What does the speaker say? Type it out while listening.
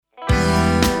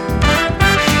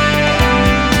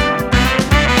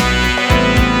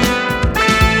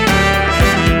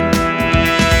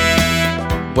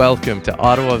Welcome to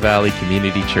Ottawa Valley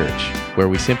Community Church, where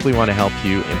we simply want to help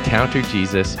you encounter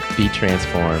Jesus, be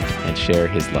transformed, and share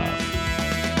his love.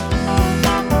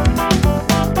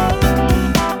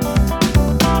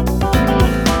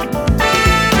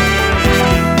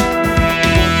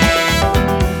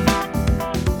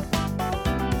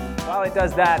 While it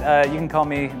does that, you can call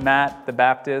me Matt the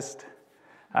Baptist.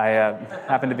 I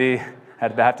happen to be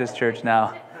at a Baptist church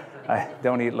now. I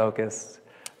don't eat locusts,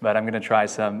 but I'm going to try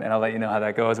some, and I'll let you know how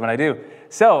that goes when I do.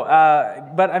 So,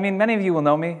 but I mean, many of you will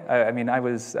know me. I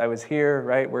was here,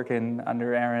 right, working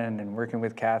under Aaron and working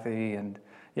with Kathy, and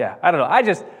yeah, I don't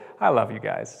know. I love you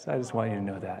guys. I just want you to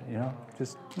know that, you know.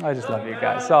 I just love you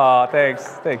guys. Oh,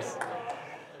 thanks.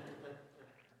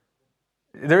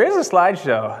 There is a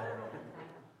slideshow.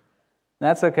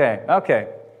 That's okay. Okay.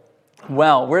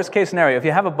 Well, worst case scenario, if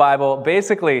you have a Bible,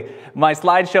 basically my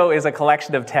slideshow is a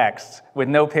collection of texts with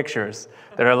no pictures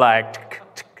that are like,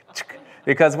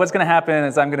 because what's going to happen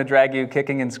is I'm going to drag you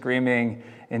kicking and screaming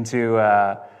into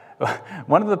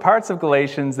one of the parts of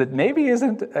Galatians that maybe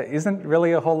isn't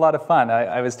really a whole lot of fun.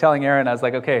 I was telling Aaron, I was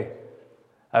like,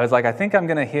 I think I'm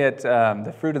going to hit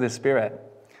the fruit of the Spirit,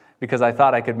 because I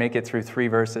thought I could make it through 3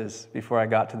 verses before I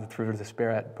got to the fruit of the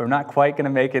Spirit. But we're not quite going to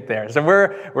make it there. So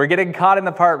we're getting caught in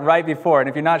the part right before. And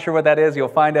if you're not sure what that is, you'll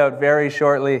find out very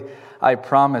shortly, I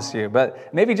promise you.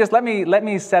 But maybe just let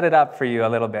me set it up for you a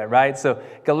little bit, right? So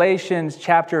Galatians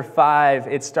chapter 5,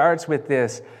 it starts with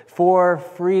this: for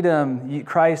freedom,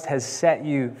 Christ has set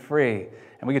you free.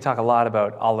 And we could talk a lot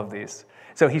about all of these.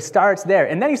 So he starts there.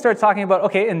 And then he starts talking about,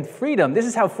 okay, and freedom. This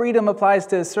is how freedom applies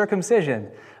to circumcision.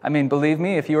 I mean, believe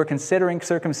me, if you were considering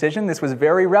circumcision, this was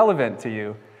very relevant to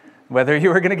you, whether you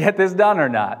were going to get this done or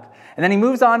not. And then he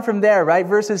moves on from there, right?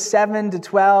 Verses 7 to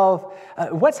 12.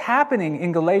 What's happening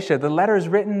in Galatia? The letter's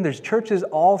written. There's churches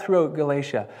all throughout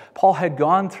Galatia. Paul had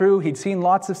gone through. He'd seen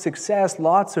lots of success,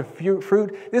 lots of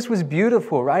fruit. This was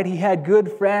beautiful, right? He had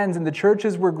good friends, and the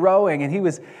churches were growing, and he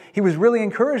was really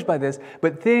encouraged by this.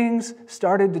 But things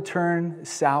started to turn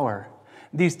sour.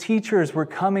 These teachers were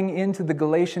coming into the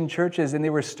Galatian churches, and they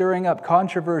were stirring up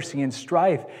controversy and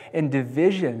strife and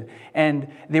division, and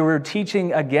they were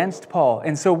teaching against Paul.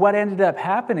 And so what ended up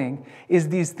happening is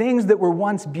these things that were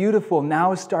once beautiful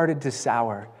now started to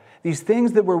sour. These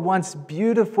things that were once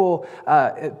beautiful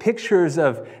pictures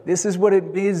of this is what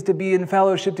it is to be in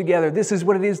fellowship together, this is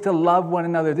what it is to love one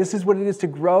another, this is what it is to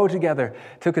grow together,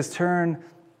 took a turn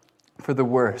for the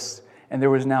worse. And there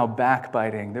was now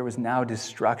backbiting, there was now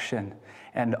destruction.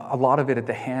 And a lot of it at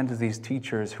the hands of these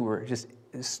teachers who were just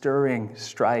stirring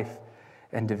strife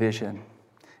and division.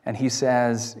 And he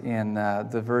says in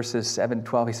the verses 7 to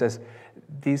 12, he says,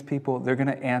 these people, they're going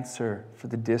to answer for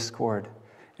the discord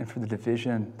and for the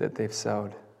division that they've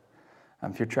sowed.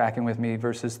 If you're tracking with me,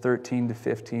 verses 13 to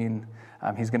 15,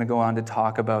 he's going to go on to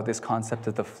talk about this concept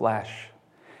of the flesh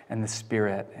and the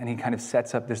Spirit. And he kind of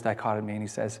sets up this dichotomy, and he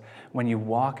says, when you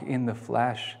walk in the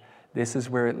flesh, this is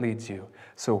where it leads you.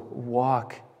 So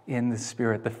walk in the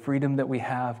Spirit. The freedom that we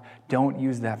have, don't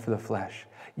use that for the flesh.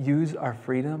 Use our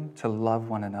freedom to love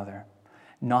one another,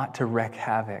 not to wreak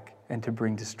havoc and to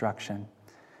bring destruction.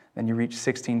 Then you reach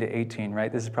 16 to 18,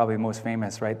 right? This is probably the most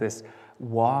famous, right? This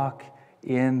walk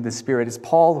in the Spirit. It's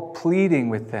Paul pleading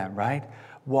with them, right?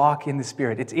 Walk in the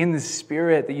Spirit. It's in the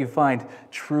Spirit that you find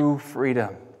true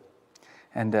freedom.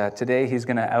 And today he's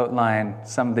going to outline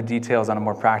some of the details on a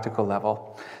more practical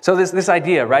level. So this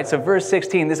idea, right? So verse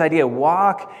 16, this idea,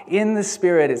 walk in the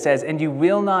Spirit, it says, and you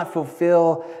will not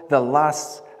fulfill the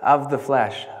lusts of the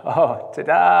flesh. Oh,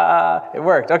 ta-da! It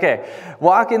worked. Okay.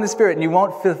 Walk in the Spirit and you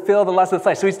won't fulfill the lusts of the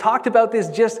flesh. So he's talked about this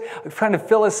just kind of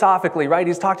philosophically, right?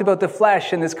 He's talked about the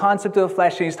flesh and this concept of the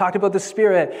flesh, and he's talked about the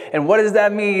Spirit and what does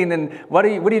that mean? And what are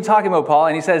you talking about, Paul?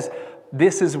 And he says,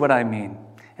 this is what I mean.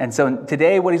 And so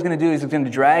today what he's going to do is he's going to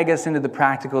drag us into the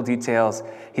practical details.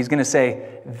 He's going to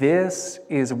say, this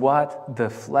is what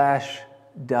the flesh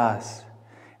does.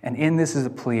 And in this is a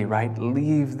plea, right?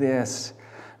 Leave this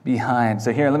behind.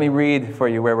 So here, let me read for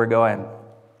you where we're going.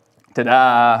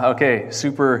 Ta-da! Okay,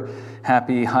 super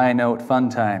happy, high note, fun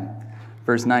time.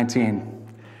 Verse 19.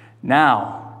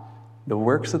 Now, the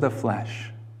works of the flesh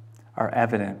are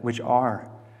evident, which are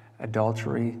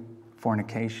adultery,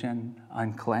 fornication,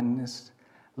 uncleanness,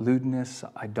 lewdness,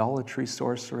 idolatry,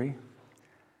 sorcery,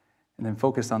 and then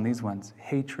focus on these ones: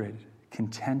 hatred,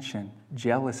 contention,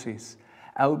 jealousies,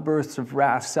 outbursts of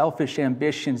wrath, selfish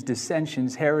ambitions,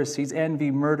 dissensions, heresies, envy,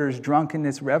 murders,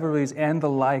 drunkenness, revelries, and the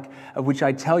like, of which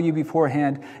I tell you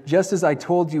beforehand, just as I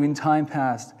told you in time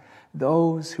past,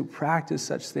 those who practice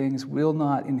such things will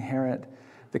not inherit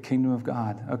the kingdom of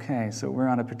God. Okay, so we're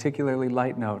on a particularly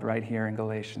light note right here in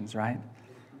Galatians, right?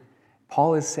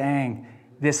 Paul is saying,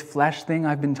 this flesh thing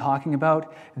I've been talking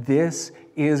about, this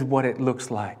is what it looks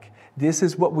like. This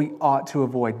is what we ought to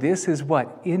avoid. This is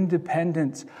what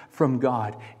independence from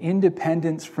God,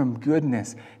 independence from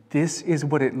goodness, this is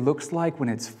what it looks like when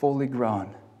it's fully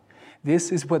grown.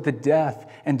 This is what the death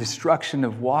and destruction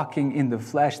of walking in the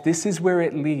flesh, this is where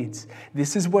it leads.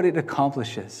 This is what it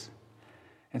accomplishes.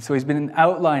 And so he's been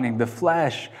outlining the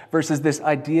flesh versus this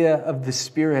idea of the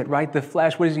Spirit, right? The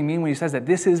flesh, what does he mean when he says that?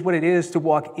 This is what it is to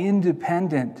walk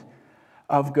independent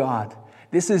of God.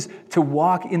 This is to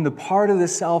walk in the part of the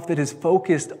self that is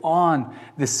focused on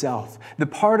the self. The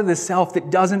part of the self that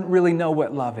doesn't really know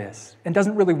what love is and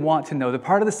doesn't really want to know. The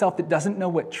part of the self that doesn't know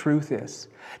what truth is,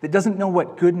 that doesn't know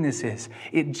what goodness is.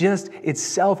 It's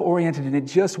self-oriented and it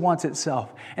just wants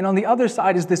itself. And on the other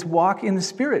side is this walk in the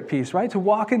Spirit piece, right? To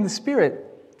walk in the Spirit.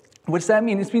 What's that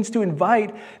mean? It means to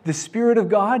invite the Spirit of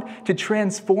God to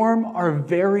transform our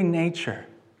very nature.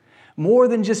 More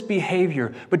than just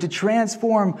behavior, but to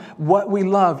transform what we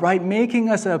love, right? Making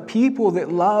us a people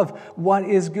that love what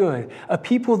is good, a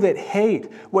people that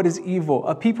hate what is evil,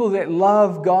 a people that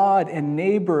love God and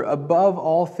neighbor above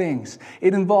all things.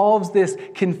 It involves this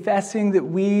confessing that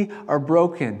we are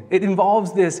broken. It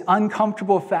involves this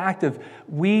uncomfortable fact of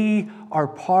we are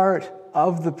part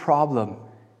of the problem.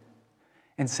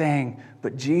 And saying,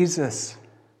 but Jesus,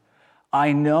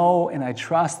 I know and I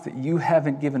trust that you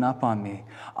haven't given up on me.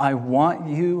 I want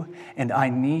you and I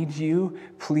need you.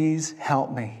 Please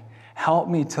help me. Help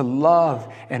me to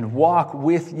love and walk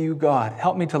with you, God.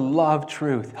 Help me to love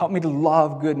truth. Help me to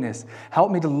love goodness. Help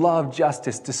me to love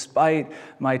justice despite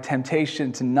my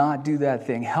temptation to not do that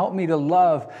thing. Help me to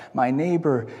love my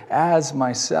neighbor as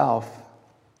myself.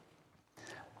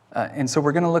 And so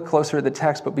we're going to look closer at the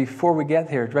text, but before we get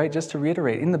here, right, just to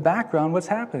reiterate, in the background, what's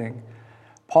happening?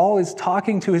 Paul is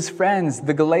talking to his friends,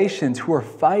 the Galatians, who are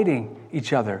fighting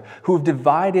each other, who have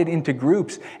divided into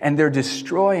groups, and they're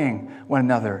destroying one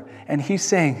another. And he's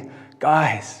saying,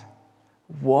 guys,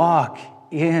 walk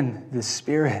in the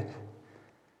Spirit.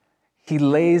 He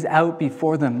lays out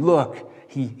before them, look,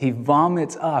 he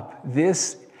vomits up.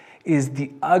 This is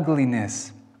the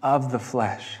ugliness of the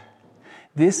flesh.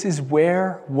 This is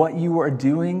where what you are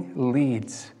doing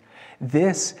leads.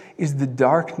 This is the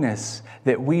darkness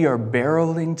that we are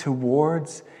barreling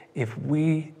towards if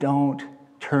we don't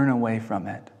turn away from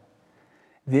it.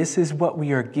 This is what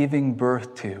we are giving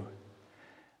birth to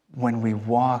when we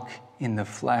walk in the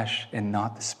flesh and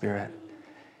not the Spirit.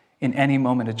 In any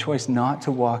moment, a choice not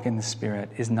to walk in the Spirit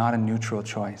is not a neutral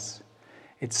choice.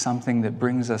 It's something that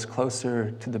brings us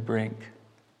closer to the brink.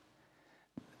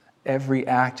 Every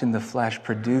act in the flesh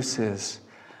produces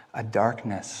a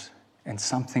darkness and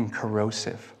something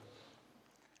corrosive.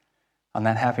 On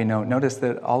that happy note, notice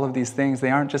that all of these things,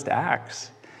 they aren't just acts.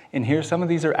 In here, some of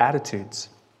these are attitudes.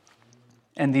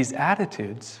 And these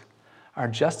attitudes are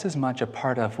just as much a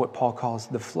part of what Paul calls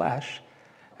the flesh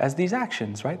as these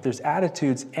actions, right? There's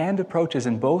attitudes and approaches,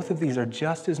 and both of these are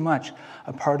just as much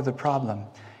a part of the problem.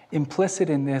 Implicit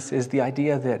in this is the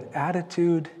idea that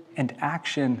attitude and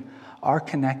action are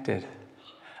connected.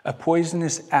 A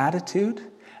poisonous attitude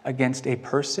against a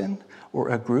person or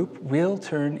a group will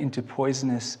turn into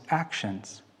poisonous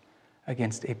actions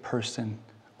against a person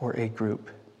or a group.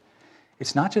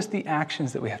 It's not just the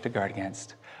actions that we have to guard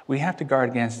against. We have to guard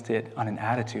against it on an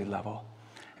attitude level.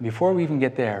 And before we even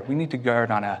get there, we need to guard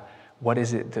on a what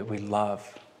is it that we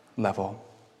love level.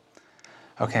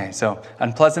 Okay, so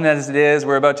unpleasant as it is,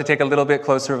 we're about to take a little bit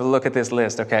closer of a look at this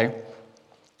list, okay?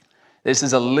 This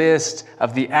is a list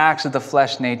of the acts of the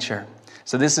flesh nature.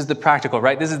 So this is the practical,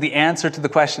 right? This is the answer to the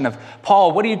question of,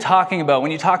 Paul, what are you talking about when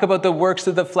you talk about the works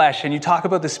of the flesh and you talk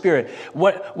about the Spirit?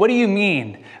 What do you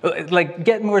mean? Like,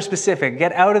 get more specific.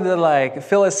 Get out of the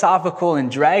philosophical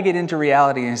and drag it into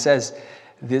reality. And he says,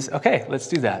 okay, let's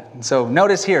do that. And so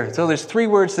notice here, so there's 3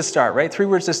 words to start, right? 3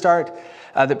 words to start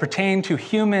that pertain to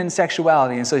human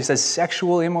sexuality. And so he says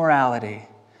sexual immorality,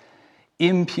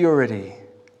 impurity,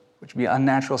 which would be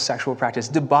unnatural sexual practice,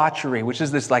 debauchery, which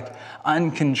is this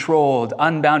uncontrolled,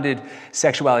 unbounded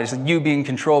sexuality. It's you being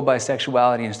controlled by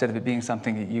sexuality instead of it being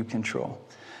something that you control.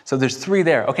 So there's 3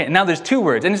 there. Okay, now there's 2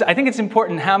 words. And I think it's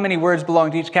important how many words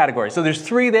belong to each category. So there's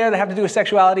 3 there that have to do with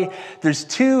sexuality. There's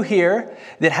 2 here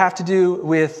that have to do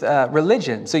with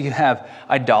religion. So you have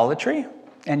idolatry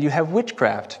and you have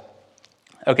witchcraft.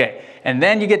 Okay, and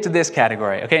then you get to this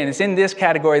category. Okay, and it's in this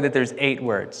category that there's 8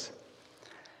 words.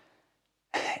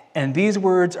 And these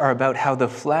words are about how the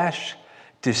flesh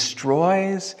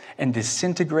destroys and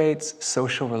disintegrates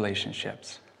social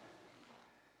relationships.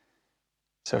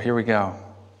 So here we go.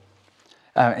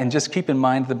 And just keep in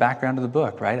mind the background of the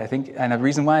book, right? And the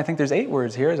reason why I think there's 8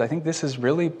 words here is I think this is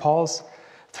really Paul's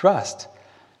thrust.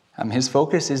 His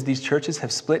focus is these churches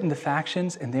have split into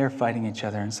factions and they're fighting each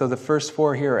other. And so the first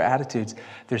four here are attitudes.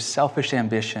 There's selfish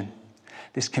ambition,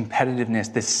 this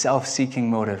competitiveness, this self-seeking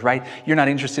motive, right? You're not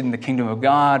interested in the kingdom of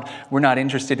God. We're not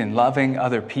interested in loving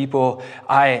other people.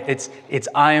 I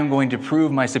am going to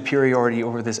prove my superiority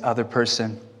over this other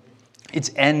person.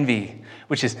 It's envy,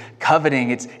 which is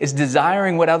coveting. It's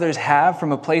desiring what others have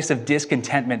from a place of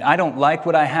discontentment. I don't like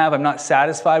what I have. I'm not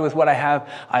satisfied with what I have.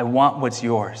 I want what's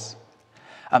yours.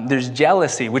 There's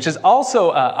jealousy, which is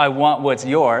also I want what's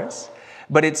yours,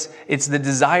 but it's the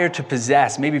desire to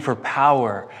possess, maybe for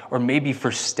power or maybe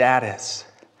for status.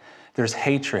 There's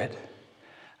hatred,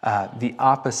 the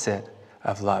opposite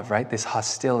of love, right? This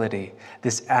hostility,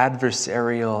 this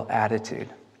adversarial attitude.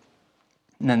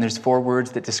 And then there's four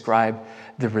words that describe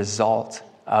the result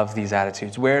of these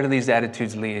attitudes. Where do these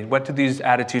attitudes lead? What do these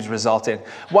attitudes result in?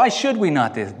 Why should we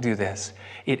not do this?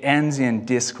 It ends in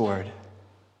discord.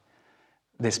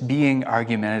 This being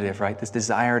argumentative, right? This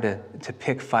desire to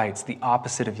pick fights, the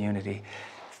opposite of unity.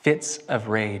 Fits of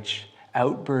rage,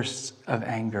 outbursts of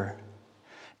anger,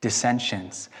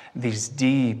 dissensions, these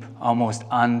deep, almost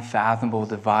unfathomable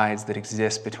divides that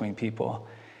exist between people.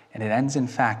 And it ends in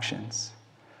factions,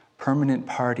 permanent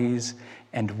parties,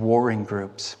 and warring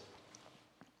groups.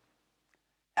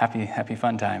 Happy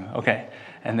fun time. Okay.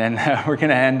 And then we're going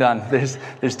to end on,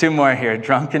 there's two more here,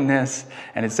 drunkenness,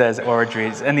 and it says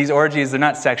orgies. And these orgies, they're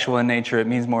not sexual in nature. It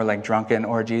means more like drunken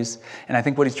orgies. And I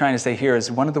think what he's trying to say here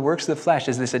is one of the works of the flesh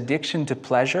is this addiction to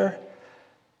pleasure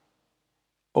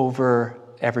over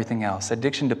everything else.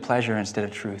 Addiction to pleasure instead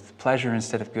of truth. Pleasure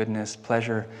instead of goodness.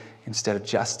 Pleasure instead of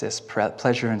justice.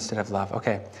 Pleasure instead of love.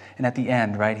 Okay. And at the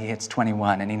end, right, he hits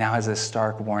 21, and he now has a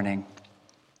stark warning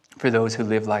for those who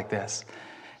live like this.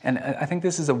 And I think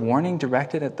this is a warning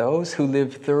directed at those who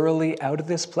live thoroughly out of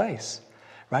this place,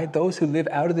 right? Those who live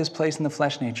out of this place in the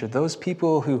flesh nature, those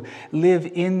people who live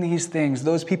in these things,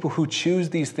 those people who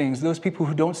choose these things, those people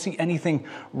who don't see anything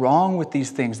wrong with these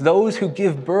things, those who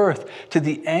give birth to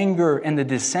the anger and the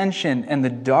dissension and the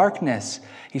darkness.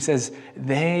 He says,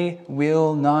 they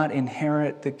will not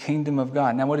inherit the kingdom of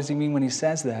God. Now, what does he mean when he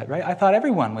says that, right? I thought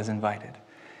everyone was invited.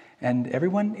 And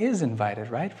everyone is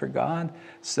invited, right? For God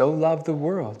so loved the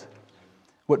world.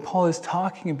 What Paul is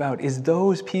talking about is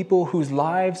those people whose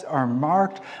lives are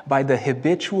marked by the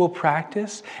habitual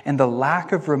practice and the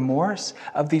lack of remorse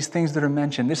of these things that are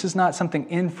mentioned. This is not something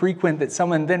infrequent that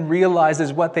someone then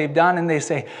realizes what they've done and they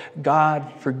say, God,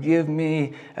 forgive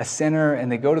me, a sinner, and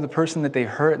they go to the person that they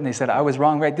hurt and they said, I was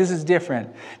wrong, right? This is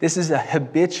different. This is a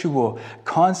habitual,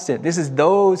 constant. This is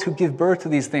those who give birth to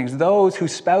these things, those who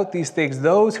spout these things,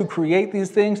 those who create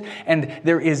these things, and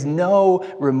there is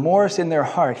no remorse in their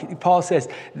heart. Paul says,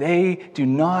 they do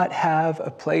not have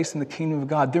a place in the kingdom of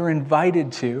God. They're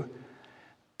invited to,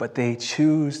 but they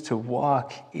choose to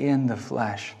walk in the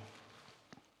flesh.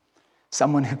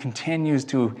 Someone who continues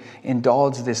to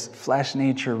indulge this flesh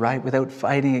nature, right, without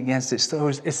fighting against it, so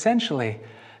essentially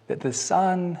that the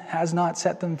Son has not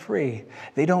set them free.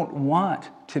 They don't want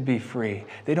to be free.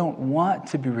 They don't want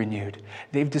to be renewed.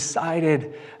 They've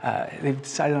decided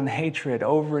on hatred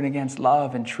over and against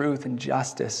love and truth and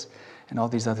justice and all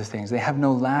these other things. They have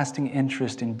no lasting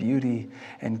interest in beauty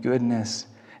and goodness,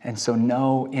 and so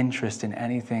no interest in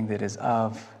anything that is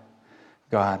of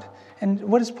God. And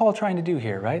what is Paul trying to do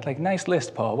here, right? Like, nice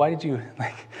list, Paul. Why did you,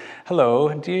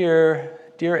 hello, dear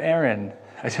Aaron.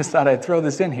 I just thought I'd throw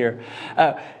this in here.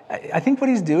 I think what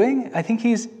he's doing, I think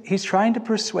he's trying to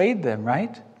persuade them,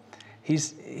 right?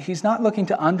 He's not looking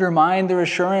to undermine their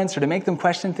assurance or to make them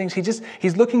question things.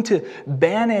 He's looking to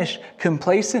banish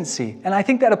complacency. And I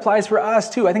think that applies for us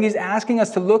too. I think he's asking us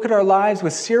to look at our lives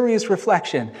with serious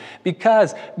reflection,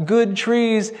 because good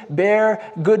trees bear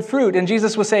good fruit. And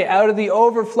Jesus will say, out of the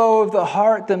overflow of the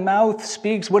heart, the mouth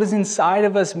speaks. What is inside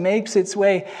of us makes its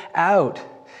way out.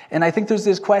 And I think there's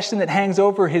this question that hangs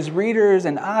over his readers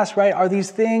and us, right? Are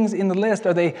these things in the list,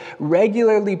 are they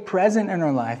regularly present in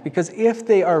our life? Because if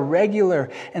they are regular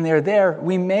and they're there,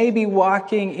 we may be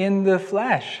walking in the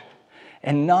flesh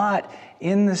and not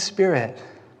in the Spirit.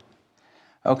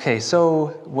 Okay,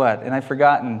 so what? And I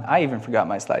even forgot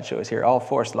my slideshow is here, all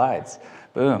 4 slides.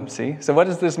 Boom, see? So what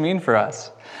does this mean for us?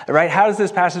 Right? How does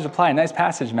this passage apply? Nice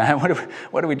passage, man.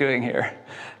 What are we doing here?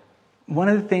 One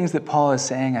of the things that Paul is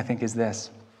saying, I think, is this.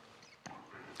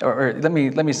 Or let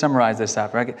me summarize this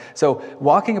up. Right? So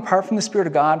walking apart from the Spirit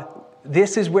of God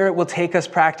This is where it will take us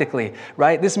practically,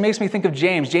 right? This makes me think of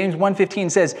James. James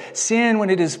 1:15 says, sin, when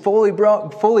it is fully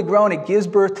grown, it gives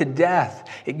birth to death.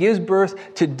 It gives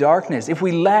birth to darkness. If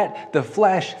we let the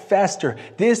flesh fester,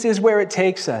 this is where it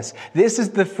takes us. This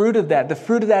is the fruit of that. The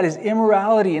fruit of that is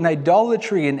immorality and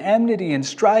idolatry and enmity and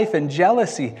strife and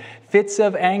jealousy, fits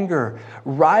of anger,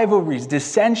 rivalries,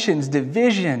 dissensions,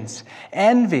 divisions,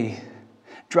 envy,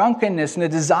 drunkenness, and a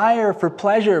desire for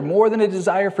pleasure more than a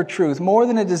desire for truth, more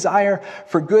than a desire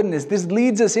for goodness. This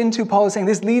leads us into, Paul is saying,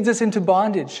 this leads us into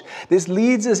bondage. This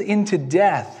leads us into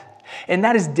death. And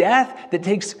that is death that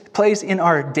takes place in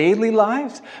our daily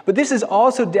lives. But this is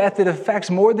also death that affects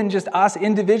more than just us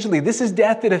individually. This is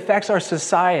death that affects our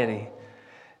society.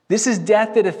 This is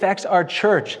death that affects our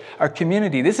church, our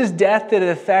community. This is death that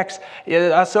affects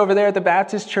us over there at the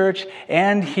Baptist Church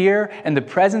and here, and the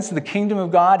presence of the kingdom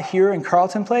of God here in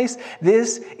Carlton Place.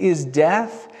 This is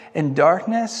death and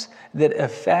darkness that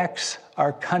affects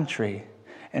our country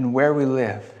and where we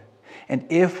live. And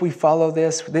if we follow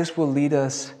this, this will lead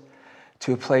us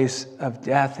to a place of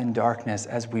death and darkness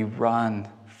as we run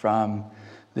from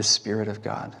the Spirit of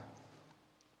God.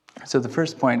 So the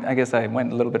first point, I guess I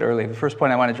went a little bit early. The first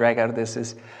point I want to drag out of this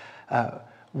is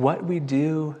what we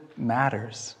do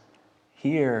matters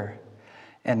here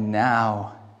and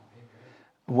now.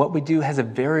 What we do has a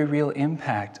very real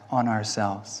impact on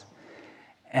ourselves.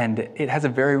 And it has a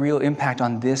very real impact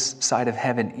on this side of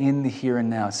heaven in the here and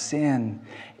now. Sin,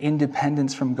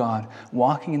 independence from God,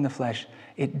 walking in the flesh,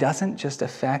 it doesn't just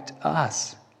affect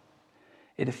us.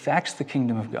 It affects the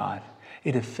kingdom of God.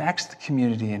 It affects the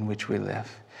community in which we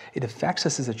live. It affects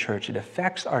us as a church. It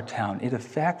affects our town. It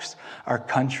affects our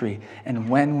country. And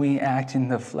when we act in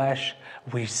the flesh,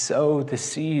 we sow the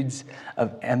seeds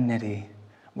of enmity.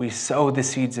 We sow the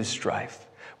seeds of strife.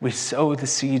 We sow the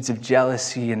seeds of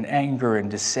jealousy and anger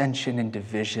and dissension and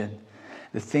division.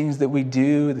 The things that we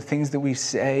do, the things that we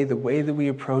say, the way that we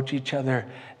approach each other,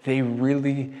 they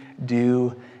really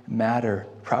do matter.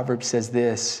 Proverbs says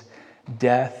this,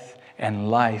 death and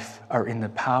life are in the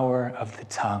power of the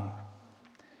tongue.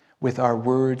 With our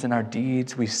words and our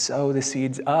deeds, we sow the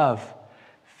seeds of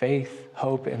faith,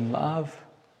 hope, and love,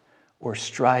 or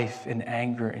strife and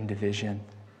anger and division.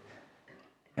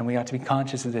 And we ought to be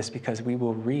conscious of this because we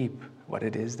will reap what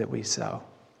it is that we sow.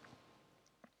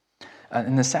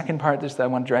 And the second part that I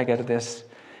want to drag out of this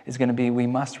is going to be we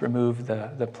must remove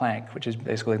the plank, which is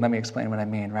basically, let me explain what I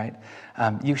mean, right?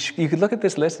 You could look at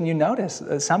this list and you notice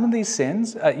some of these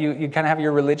sins, you kind of have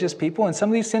your religious people, and some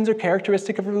of these sins are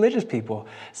characteristic of religious people.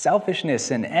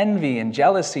 Selfishness and envy and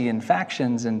jealousy and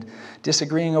factions and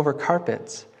disagreeing over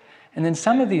carpets. And then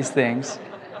some of these things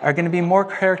are going to be more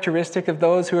characteristic of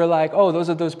those who are like, oh,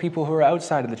 those are those people who are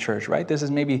outside of the church, right? This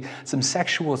is maybe some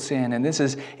sexual sin, and this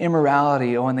is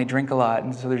immorality, oh, and they drink a lot,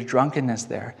 and so there's drunkenness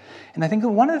there. And I think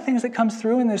one of the things that comes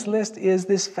through in this list is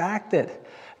this fact that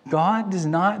God does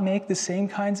not make the same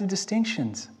kinds of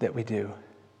distinctions that we do.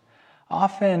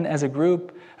 Often, as a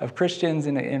group of Christians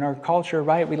in our culture,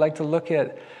 right, we like to look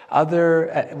at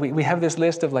we have this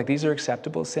list of like, these are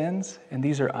acceptable sins, and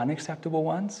these are unacceptable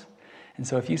ones. And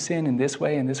so if you sin in this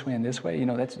way, and this way, and this way,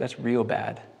 that's real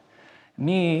bad.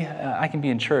 Me, I can be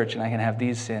in church and I can have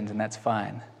these sins and that's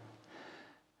fine.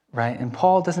 Right? And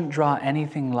Paul doesn't draw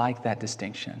anything like that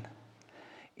distinction.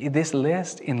 This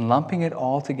list, in lumping it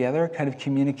all together, kind of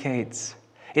communicates.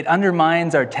 It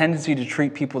undermines our tendency to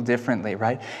treat people differently,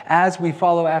 right? As we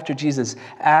follow after Jesus,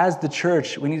 as the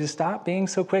church, we need to stop being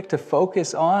so quick to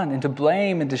focus on and to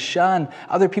blame and to shun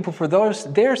other people for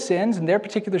their sins and their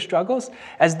particular struggles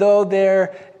as though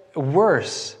they're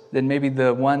worse than maybe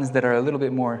the ones that are a little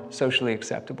bit more socially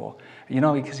acceptable.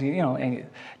 Because,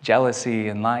 jealousy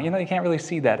and lying, you can't really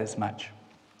see that as much.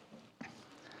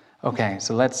 Okay,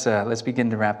 so let's begin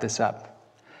to wrap this up.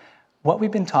 What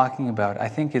we've been talking about, I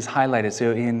think, is highlighted.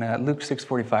 So in Luke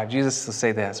 6:45, Jesus will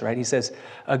say this, right? He says,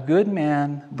 a good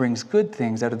man brings good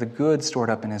things out of the good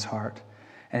stored up in his heart,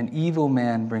 and an evil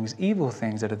man brings evil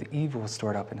things out of the evil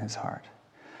stored up in his heart.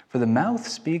 For the mouth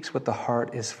speaks what the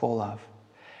heart is full of.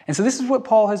 And so this is what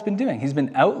Paul has been doing. He's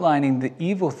been outlining the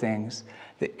evil things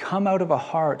that come out of a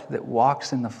heart that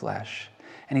walks in the flesh.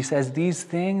 And he says these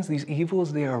things, these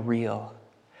evils, they are real.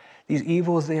 These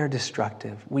evils, they are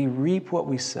destructive. We reap what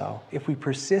we sow. If we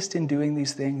persist in doing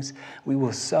these things, we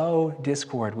will sow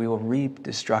discord. We will reap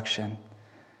destruction. And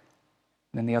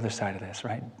then the other side of this,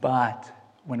 right? But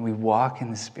when we walk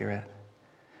in the Spirit,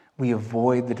 we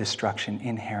avoid the destruction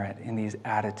inherent in these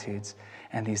attitudes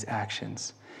and these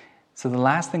actions. So the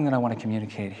last thing that I want to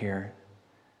communicate here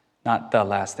Not the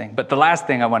last thing, but the last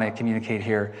thing I want to communicate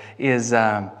here is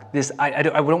this. I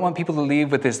don't want people to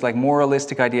leave with this like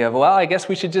moralistic idea of, well, I guess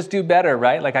we should just do better,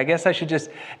 right? Like, I guess I should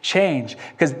just change,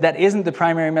 because that isn't the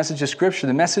primary message of Scripture.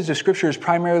 The message of Scripture is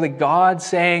primarily God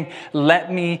saying,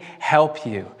 let me help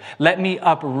you. Let me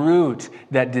uproot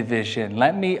that division.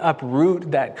 Let me uproot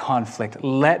that conflict.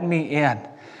 Let me in.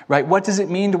 Right? What does it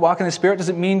mean to walk in the Spirit? Does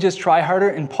it mean just try harder?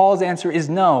 And Paul's answer is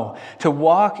no. To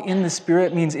walk in the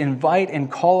Spirit means invite and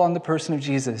call on the person of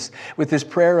Jesus with this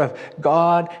prayer of,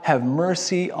 God, have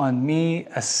mercy on me,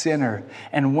 a sinner.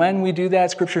 And when we do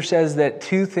that, Scripture says that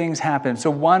two things happen.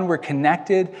 So one, we're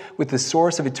connected with the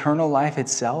source of eternal life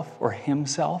itself, or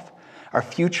Himself. Our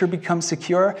future becomes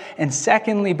secure. And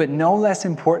secondly, but no less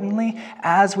importantly,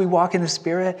 as we walk in the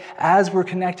Spirit, as we're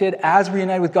connected, as we're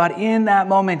united with God, in that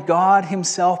moment, God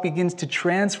Himself begins to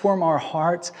transform our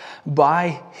hearts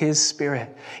by His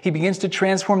Spirit. He begins to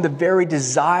transform the very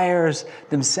desires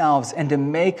themselves and to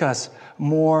make us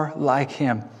more like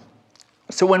Him.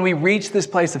 So when we reach this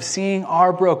place of seeing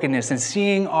our brokenness and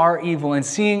seeing our evil and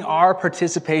seeing our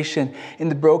participation in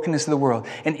the brokenness of the world,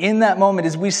 and in that moment,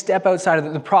 as we step outside of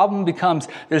it, the problem becomes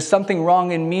there's something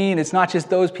wrong in me, and it's not just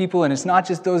those people, and it's not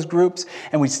just those groups,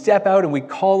 and we step out and we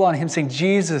call on Him saying,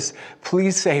 Jesus,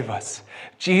 please save us.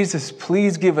 Jesus,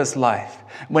 please give us life.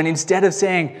 When instead of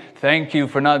saying, thank you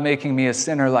for not making me a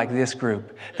sinner like this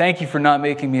group, thank you for not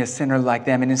making me a sinner like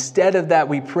them, and instead of that,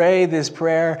 we pray this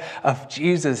prayer of,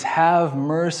 Jesus, have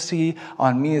mercy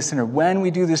on me, a sinner. When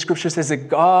we do this, Scripture says that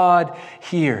God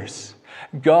hears.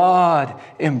 God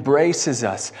embraces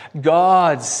us.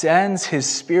 God sends His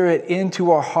Spirit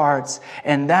into our hearts,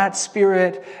 and that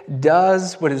Spirit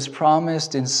does what is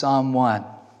promised in Psalm 1.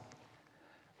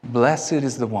 Blessed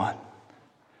is the one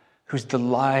whose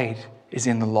delight is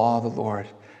in the law of the Lord,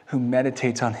 who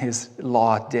meditates on His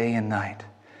law day and night.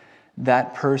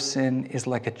 That person is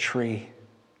like a tree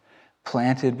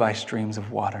planted by streams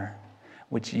of water,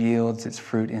 which yields its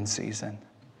fruit in season,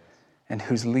 and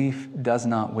whose leaf does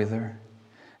not wither.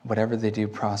 Whatever they do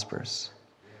prospers.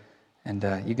 And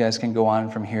you guys can go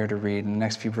on from here to read. In the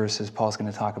next few verses, Paul's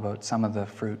going to talk about some of the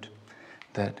fruit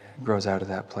that grows out of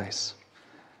that place.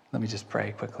 Let me just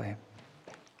pray quickly.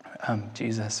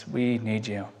 Jesus, we need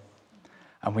You.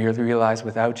 And we realize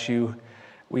without You,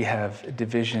 we have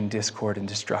division, discord, and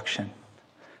destruction.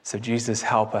 So Jesus,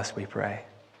 help us, we pray.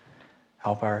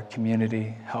 Help our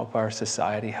community, help our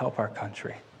society, help our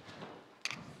country.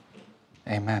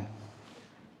 Amen.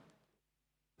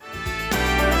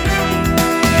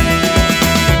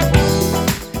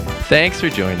 Thanks for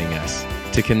joining us.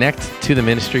 To connect to the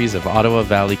ministries of Ottawa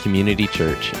Valley Community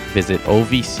Church, visit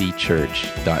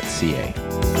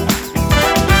ovcchurch.ca.